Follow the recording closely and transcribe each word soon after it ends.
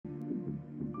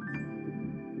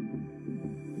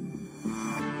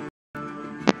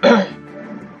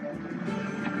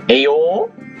Ayo?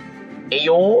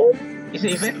 Ayo? Is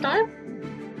it event time?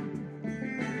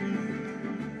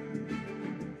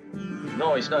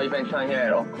 No, it's not event time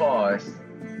yet, of course.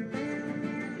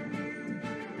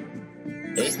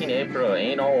 18 April,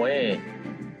 ain't no way.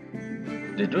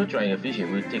 The duel triangle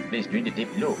fishing will take place during the day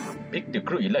below. Pick the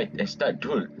group you like and start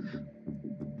duel.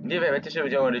 The event participants will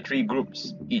join the 3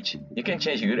 groups each. You can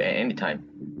change your group at any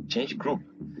time. Change group.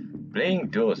 Playing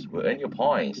duels will earn you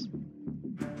points.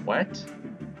 What?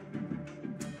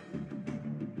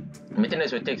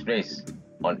 Maintenance will take place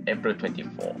on April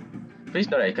 24. Please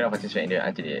note that you cannot participate in the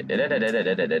until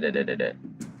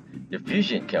the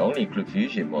fusion can only include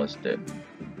fusion monster.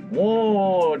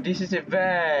 Whoa, this is a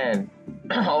van.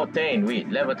 Obtain with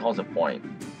 11,000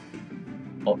 points.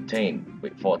 Obtain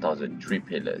with 4,000 3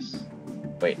 pillars.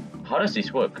 Wait, how does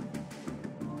this work?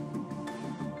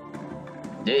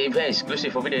 The event is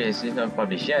exclusive for video is not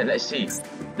published. Yeah, let's see.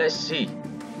 Let's see.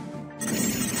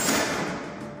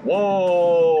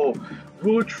 Whoa!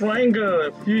 Duel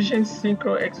triangle fusion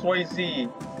synchro XYZ.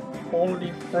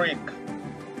 Holy freak!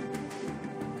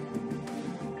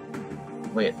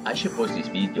 Wait, I should post this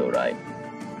video right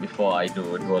before I do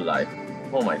live.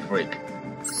 Oh my freak!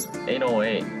 Ain't no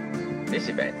way. This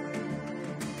event.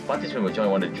 Participants will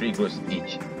join one of the 3 groups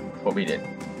each. Forbidden.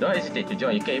 Don't hesitate to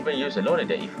join. You can even use a loader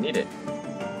deck if needed.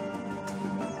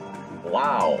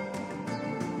 Wow!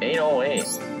 Ain't no way.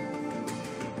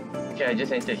 Okay, I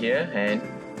just enter here and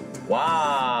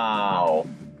wow!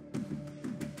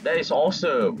 That is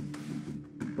awesome!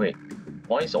 Wait,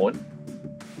 points on?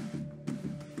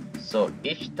 So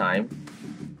each time,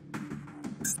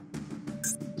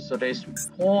 so there's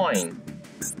point.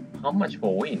 How much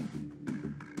for win?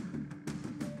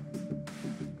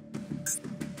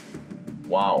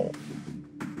 Wow!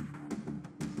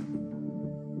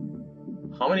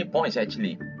 How many points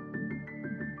actually?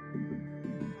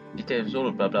 Details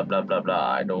all blah blah blah blah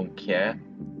blah. I don't care.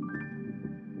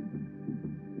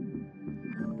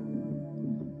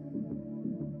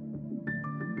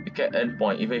 You can earn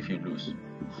point even if you lose.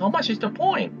 How much is the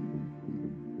point?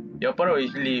 Your opponent will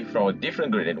usually from a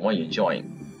different group than the one you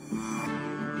join.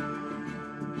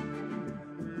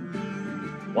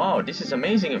 Wow, this is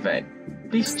amazing event.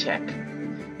 Please check.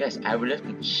 Yes, I would love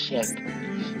to check.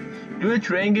 Duel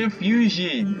triangle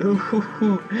fusion.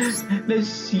 Let's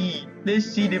see. Let's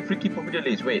see the freaking popular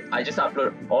list. Wait, I just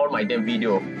upload all my damn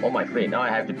video on my phone. Now I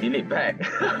have to delete back.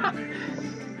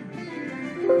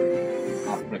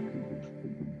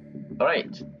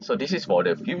 Alright, so this is for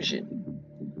the fusion.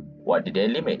 What did they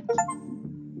limit?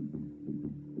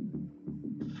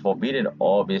 Forbidden,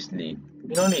 obviously.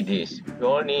 We don't need this. We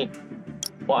only need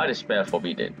what other spell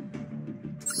forbidden?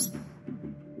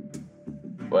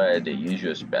 Well, the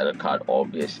usual spell card,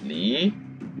 obviously.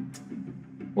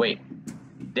 Wait,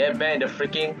 they banned the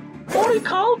freaking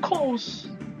Orichalcos.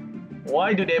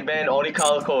 Why do they ban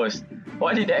Orichalcos?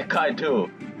 What did that card do?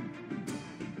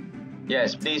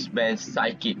 Yes, please ban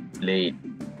Psychic Blade,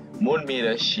 Moon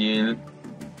Mirror Shield.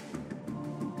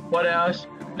 What else?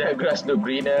 The Grass No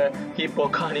Greener, Hippo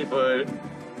Carnival,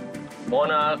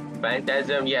 Monarch,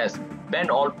 Phantasm. Yes, ban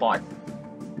all pot.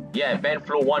 Yeah, ban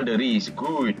Flow Wanderers.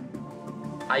 Good.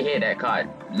 I hate that card.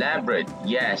 Labyrinth.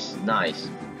 Yes, nice.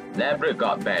 Labyrinth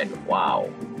got banned. Wow.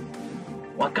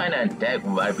 What kind of deck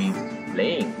will I be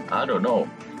playing? I don't know.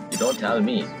 You don't tell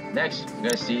me. Next, we're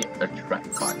gonna see a trap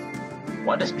card.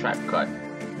 What is trap card?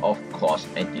 Of course,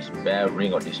 anti-spell,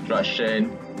 Ring of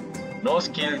Destruction. No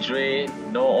skill drain,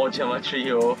 no Ultima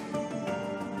Trio.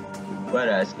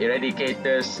 Whereas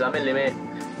Eradicator, Summon Limit,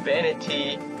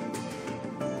 Vanity.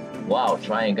 Wow,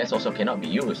 Triangles also cannot be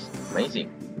used. Amazing.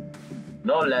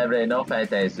 No Labyrinth, no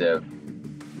Phantasm.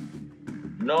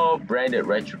 No Branded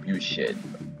Retribution.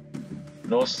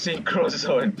 No Synchro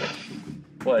Zone.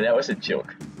 Well, that was a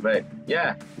joke. But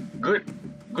yeah, good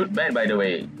ban by the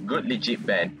way. Good legit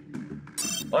ban.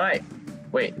 Alright,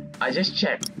 wait, I just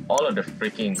checked all of the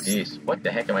freaking this. What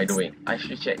the heck am I doing? I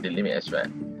should check the limit as well.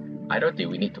 I don't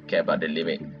think we need to care about the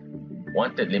limit.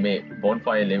 Wanted limit,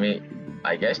 bonfire limit.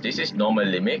 I guess this is normal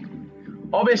limit.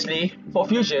 Obviously, for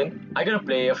fusion, I'm gonna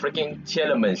play a freaking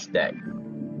Telements deck.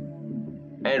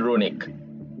 And Runic.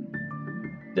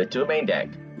 The 2 main deck.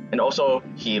 And also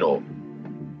Hero.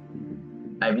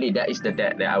 I believe that is the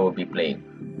deck that I will be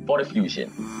playing for the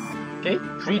fusion. Okay,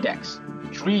 3 decks.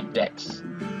 3 decks.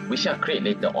 We shall create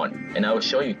later on, and I will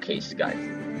show you case, guys.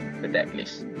 The deck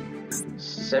list.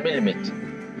 Semi-limit.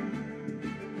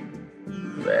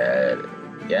 Well,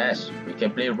 yes, we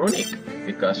can play Runic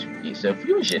because it's a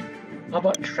fusion. How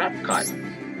about trap card?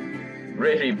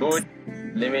 Red Reboot,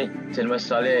 Limit, Cinema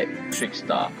Solid,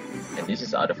 Trickstar, and this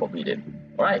is other forbidden.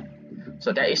 Alright,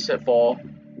 so that is for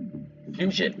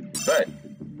fusion. But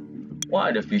what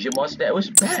are the fusion mods that was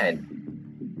banned?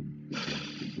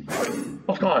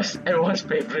 Of course, everyone's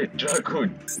favorite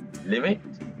Dragoon. Limit,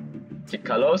 Kid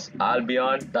Carlos,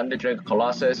 Albion, Thunder Dragon,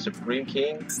 Colossus, Supreme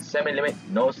King, Semi-Limit,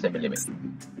 no Semi-Limit.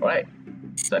 Alright,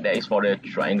 so that is for the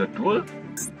Triangle Duel.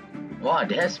 Wow,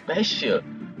 that's special.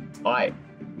 Alright,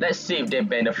 let's see if they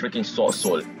ban the freaking Sword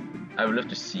Soul. I would love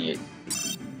to see it.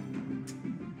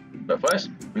 But first,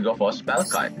 we go for a spell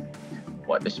card.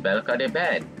 What the spell card they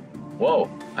ban? Whoa,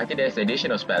 I think there's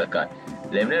additional spell card.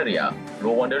 Leminaria,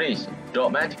 Low Wanderers,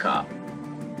 Dogmatica.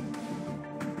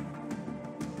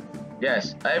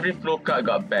 Yes, every flu card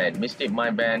got banned. Mystic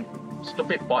Mind banned,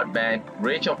 Stupid Pot banned,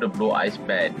 Rage of the Blue Eyes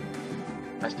banned.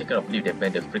 I still cannot believe they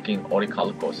banned the freaking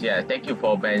Oricalicos. Yeah, thank you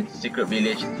for ban Secret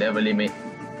Village, Level Limit.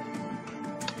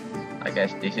 I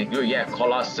guess this is good. Yeah,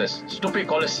 Colossus, Stupid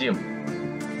Colosseum.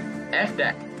 F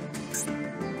that.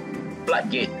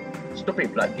 Floodgate,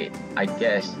 Stupid Floodgate. I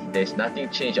guess there's nothing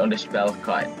changed on the spell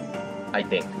card. I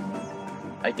think.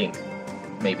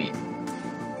 Maybe.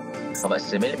 How about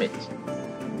Semi-Limit?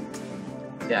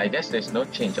 Yeah, I guess there's no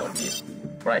change on this.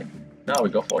 Right, now we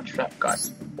go for a trap card.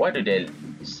 Why do they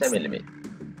Semi-Limit?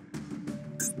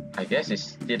 I guess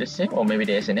it's still the same, or maybe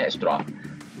there's an extra.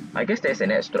 I guess there's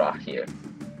an extra here.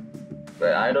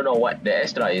 But I don't know what the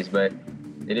extra is, but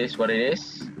it is what it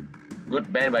is.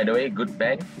 Good ban, by the way, good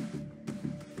ban.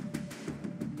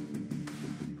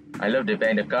 I love the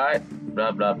ban the card,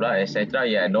 blah blah blah, etc.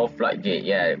 Yeah, no Floodgate.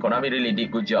 Yeah, Konami really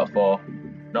did good job for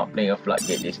not playing a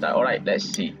Floodgate this time. Alright, let's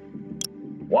see.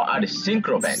 What are the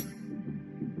Synchro ban?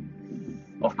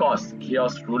 Of course,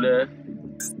 Chaos Ruler,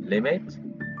 Limit,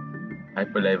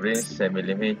 Hyper Labyrinth,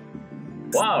 Semi-Limit.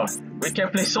 Wow, we can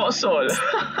play Sword Soul.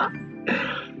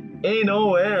 Ain't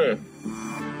nowhere.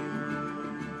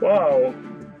 Wow.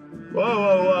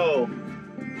 Whoa.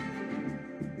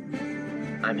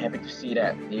 I'm happy to see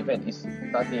that the event is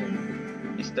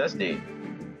starting this Thursday.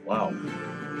 Wow.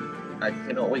 I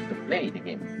cannot wait to play the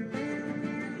game.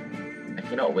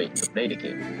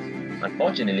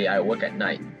 Unfortunately, I work at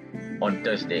night on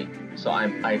Thursday, so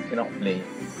I cannot play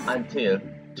until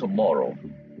tomorrow,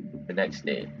 the next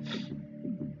day.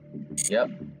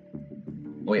 Yep.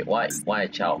 Wait, why I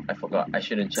chow? I forgot. I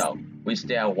shouldn't chow. We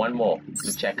still have one more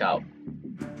to check out.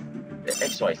 The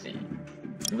XYZ.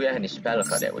 Do we have any spell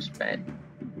card that was banned?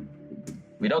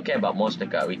 We don't care about monster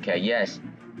card. We care, yes,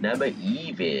 Number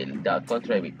Evil, Dark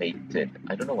Contract with Patent.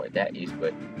 I don't know what that is,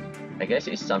 but I guess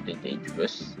it's something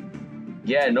dangerous.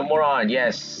 Yeah, Numeron,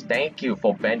 yes. Thank you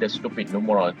for banning the stupid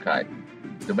Numeron card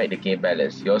to make the game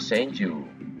balance. Yosenju,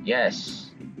 yes.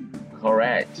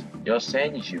 Correct.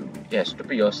 Yosenju, yes.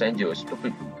 Stupid Yosenju,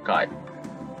 stupid card.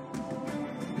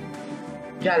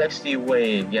 Galaxy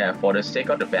Wave, yeah. For the sake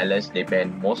of the balance, they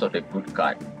banned most of the good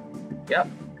card. Yep,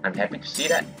 I'm happy to see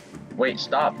that. Wait,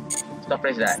 stop. Stop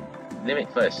press that.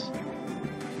 Limit first.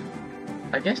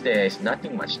 I guess there is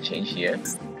nothing much change here.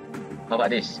 How about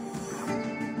this?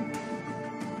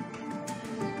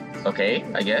 Okay,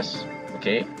 I guess.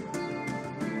 Okay.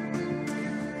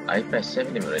 I pressed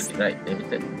 7 already, right?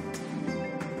 Limited.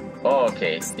 Oh,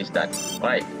 okay, it's done.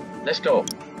 Alright, let's go.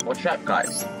 More trap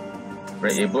cards.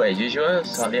 Ready boot as usual,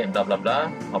 solid and blah blah blah.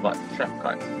 How about trap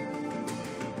card?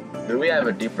 Do we have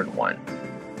a different one?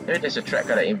 Maybe there's a trap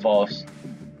card that involves,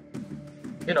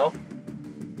 you know,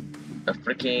 a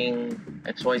freaking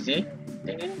XYZ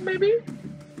thingy, maybe?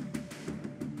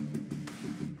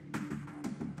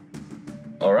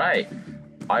 Alright,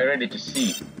 are you ready to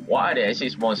see what are the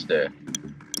Aces monster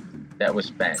that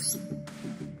was banned?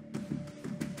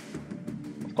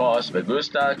 Of course,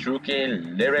 Megusta,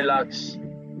 Trukin, Lyrelux,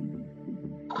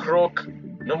 Croak,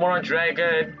 Numeron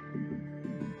Dragon,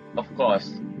 of course,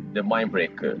 the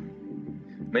Mindbreaker.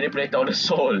 Manipulator of the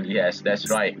Soul, yes, that's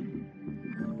right.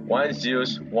 1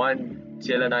 Zeus, 1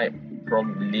 Telenite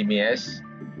from Limias,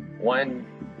 1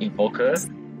 Invoker,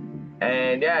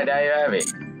 and yeah, there you have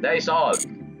it. That is all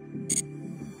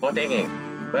for thinking.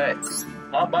 But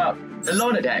how about the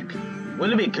loader deck?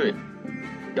 Will it be good?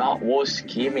 Dark War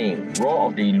Scheming, Roar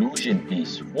of the Illusion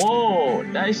Beast. Whoa,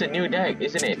 that is a new deck,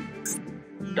 isn't it?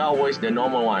 Dark War is the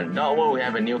normal one. Dark War, we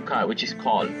have a new card which is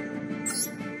called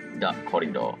Dark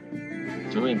Corridor.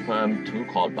 2 Imperm, 2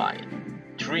 called by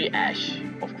 3 Ash.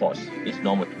 Of course, it's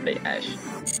normal to play Ash.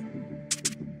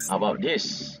 How about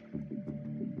this?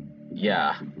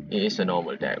 Yeah, it is a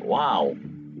normal deck. Wow.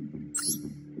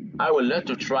 I would love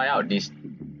to try out this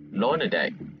loner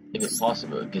deck if it's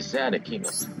possible. Gazelle the King.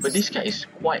 But this guy is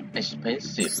quite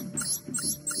expensive.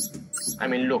 I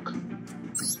mean, look.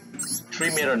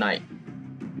 3 Mirror Knight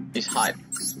is hard.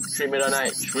 3 Mirror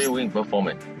Knight, 3 Wing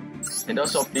Performance. And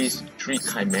also please 3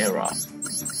 Chimera.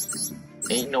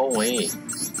 Ain't no way.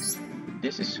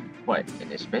 This is quite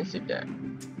an expensive deck.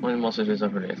 One monster after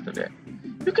the extra deck.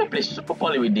 You can play Super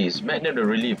Poly with this. Magnet the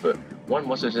Reliever. One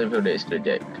monster after the extra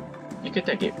deck. You can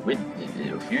take it with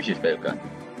the fusion spell card.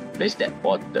 Place that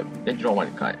bottom, then draw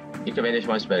one card. You can manage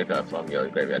one spell card from your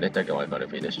graveyard, then take one card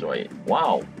if you destroy it.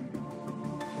 Wow!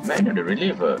 Magnet the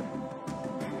Reliever.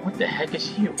 What the heck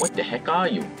is you? What the heck are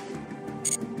you?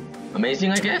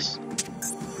 Amazing, I guess?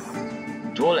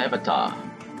 Dual Avatar.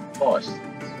 Of course.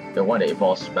 The one that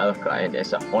evolves spell card and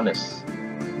there's a honest.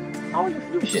 How are you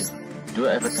fusion? Dual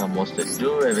Avatar monster,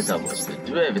 Dual Avatar monster,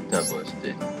 Dual Avatar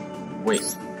monster.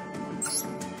 Wait.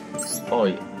 Oh,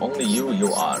 only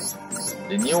you are.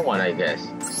 The new one, I guess.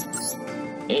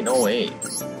 Ain't no way.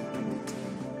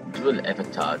 Dual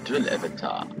Avatar, Dual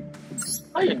Avatar.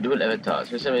 How you Dual Avatar?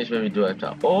 Special management with Dual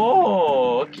Avatar.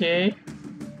 Oh, okay.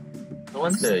 No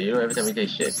wonder you have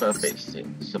imitation. Perfect.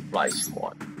 Supply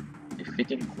squad.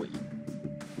 Defeating queen.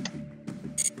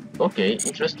 Okay,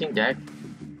 interesting deck.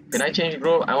 Can I change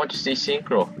group? I want to see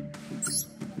Synchro.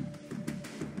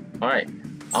 Alright,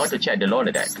 I want to check the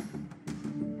loader deck.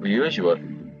 The usual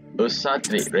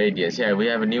Usatric Radiance. Yeah, we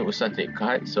have a new Usatric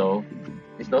card, so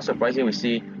it's not surprising we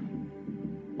see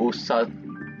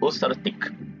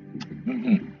Usatric.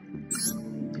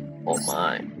 Oh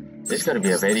my, this is gonna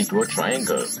be a very good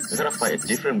triangle. We're gonna fight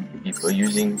different people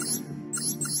using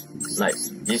like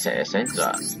this and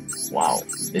etc. Wow,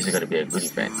 this is gonna be a good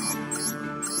event.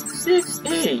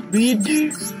 Hey, we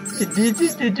do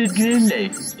dual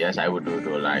life. Yes, I would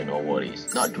do a live, no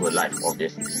worries. Not do a live,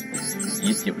 obviously.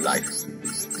 YouTube live.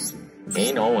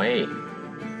 Ain't no way.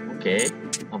 Okay,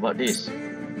 how about this?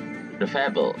 The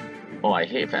Fable. Oh, I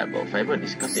hate Fable. Fable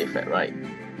discard the effect, right?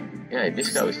 Yeah, this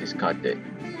guy was discarded.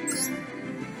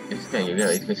 This guy, you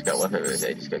gotta discard one Fable,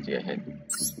 I discard to your hand.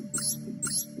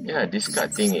 Yeah,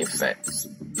 discard thing effect.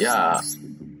 Yeah.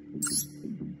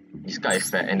 Discard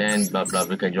effect, and then blah blah,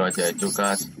 we can draw the 2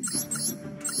 cards.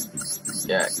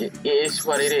 Yeah, it is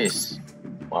what it is.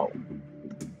 Wow.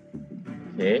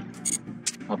 Okay.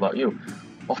 How about you?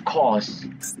 Of course,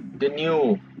 the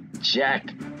new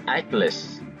Jack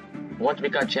Atlas. Want to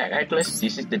become Jack Atlas?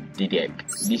 This is the deck.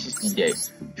 This is the deck.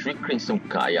 3 Crimson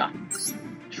Kaya,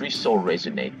 3 Soul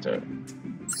Resonator.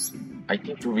 I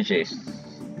think 2 Vijay is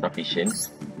sufficient.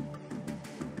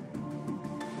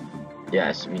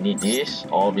 Yes, we need this,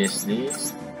 obviously.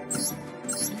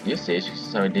 This is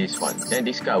so this one. Then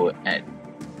this guy will add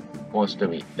monster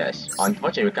meat. That's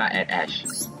unfortunately we can't add Ash.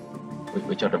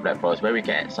 Which of the black forest, where we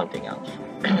can add something else.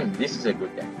 This is a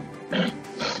good deck.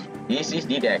 This is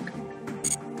the deck.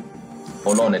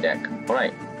 Hold on the deck.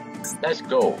 Alright. Let's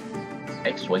go.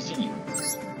 XYZ.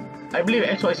 I believe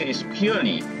XYZ is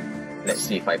purely. Let's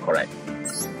see if I'm correct.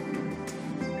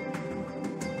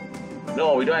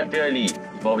 No, we don't have purely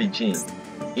Evolving Gene.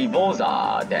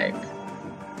 Evolza deck.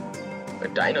 A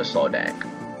dinosaur deck.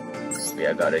 We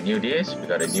have got a new this, we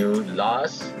got a new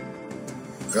last.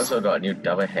 We also got a new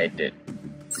double-headed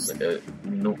with the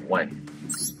noob one,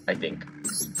 I think.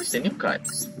 What's the new card?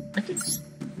 I think.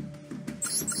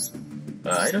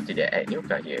 I don't think they add new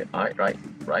card here. Alright,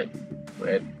 right.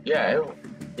 Well, yeah,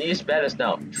 it is balanced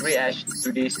now. 3 Ash,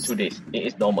 2 this, 2 this. It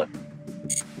is normal.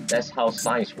 That's how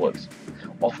science works.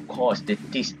 Of course, the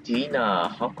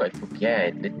Tistina. How could I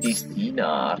forget the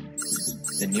Tistina?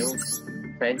 The new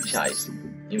franchise,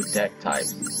 new deck type.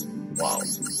 Wow.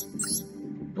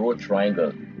 Dual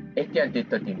triangle. It can't do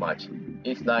 30 much.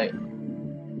 It's like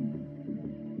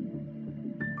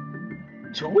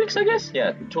 2 weeks, I guess.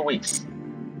 Yeah, 2 weeks.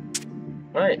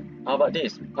 Alright, how about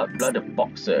this? Blooded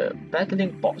Boxer,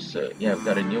 Battling Boxer. Yeah, we've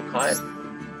got a new card.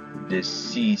 The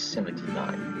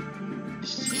C79. The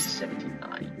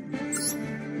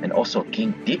C79. And also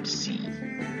King Dipsy.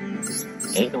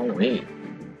 Ain't no way.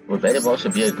 Will Battling Boxer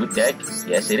be a good deck?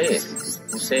 Yes, it is.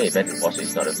 Who say Battling Boxer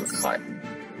is not a good card?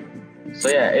 So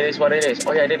yeah, it is what it is.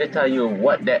 Oh yeah, I didn't tell you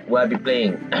what deck will I be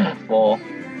playing for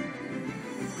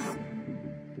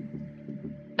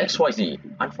XYZ.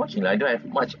 Unfortunately, I don't have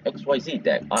much XYZ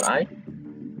deck, alright?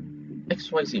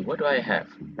 XYZ, what do I have?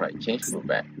 Right, change group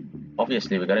back.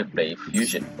 Obviously, we gotta play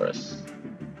Fusion first.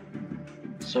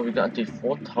 So we got until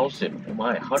 4,000. Oh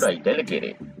my, how do I delegate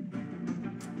it?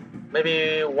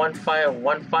 Maybe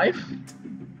 1-5-1-5?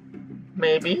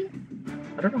 Maybe?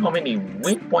 I don't know how many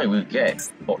win points we'll get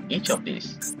for each of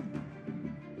these.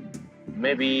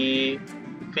 Maybe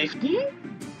 50?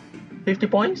 50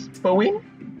 points per win?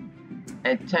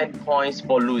 And 10 points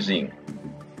for losing.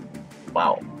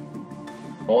 Wow.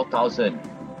 4,000.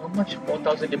 How much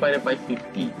 4,000 divided by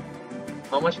 50?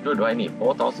 How much do I need?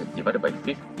 4,000 divided by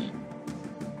 50.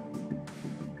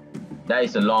 That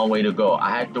is a long way to go. I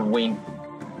had to win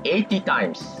 80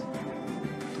 times.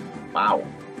 Wow.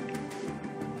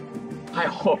 I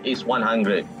hope it's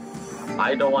 100.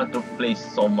 I don't want to play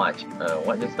so much.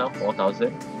 What is that?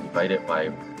 4,000 divided by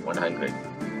 100.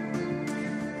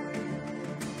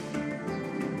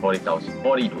 40,000.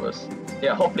 40 duels.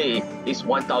 Yeah, hopefully it's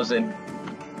 1,000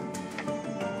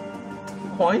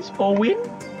 coins for win.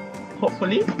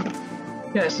 Hopefully.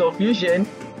 Yeah, so fusion.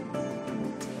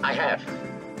 I have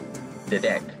the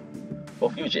deck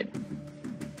for fusion.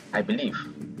 I believe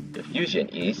the fusion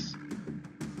is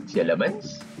the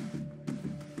elements,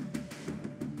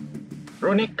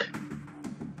 runic,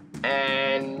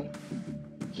 and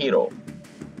hero.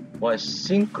 Was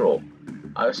synchro.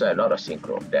 I also had a lot of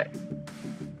synchro deck.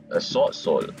 A sword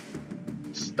soul,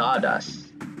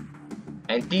 stardust,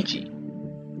 and TG.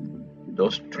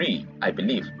 Those three, I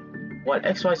believe. What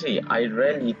XYZ? I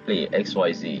rarely play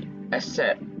XYZ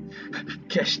except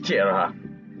Kashtira.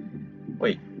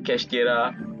 Wait,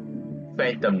 Kashtira,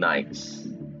 Phantom Knights,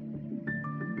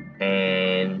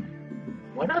 and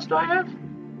what else do I have?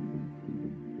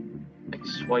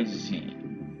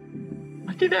 XYZ.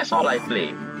 I think that's all I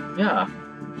play. Yeah,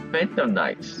 Phantom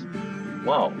Knights.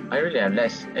 Wow, I really have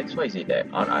less XYZ there,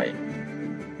 aren't I?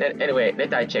 Then anyway,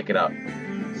 later I check it out.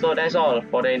 So that's all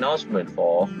for the announcement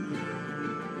for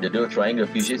the Dual Triangle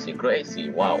Fusion Synchro AC.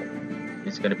 Wow,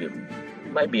 it's gonna be,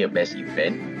 might be a best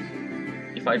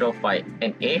event if I don't fight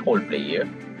an a-hole player.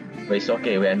 But it's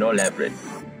okay, we have no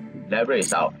Labyrinth. Labyrinth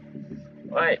is out.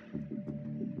 Alright.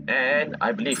 And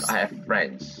I believe I have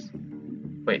friends.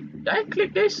 Wait, did I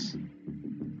click this?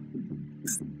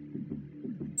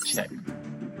 Check.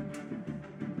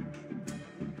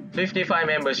 55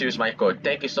 members use my code.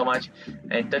 Thank you so much.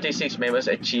 And 36 members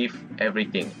achieve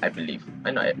everything, I believe.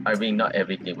 I mean not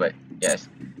everything, but yes,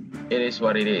 it is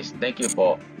what it is. Thank you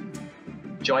for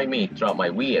joining me throughout my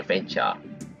Wii adventure.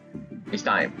 It's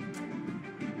time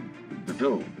to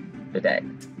do the deck.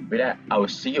 With that, I will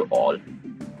see you all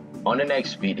on the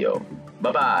next video.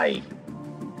 Bye bye.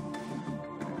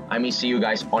 I mean, see you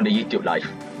guys on the YouTube live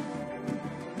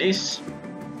this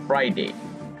Friday.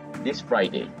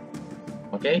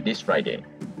 Okay, this Friday.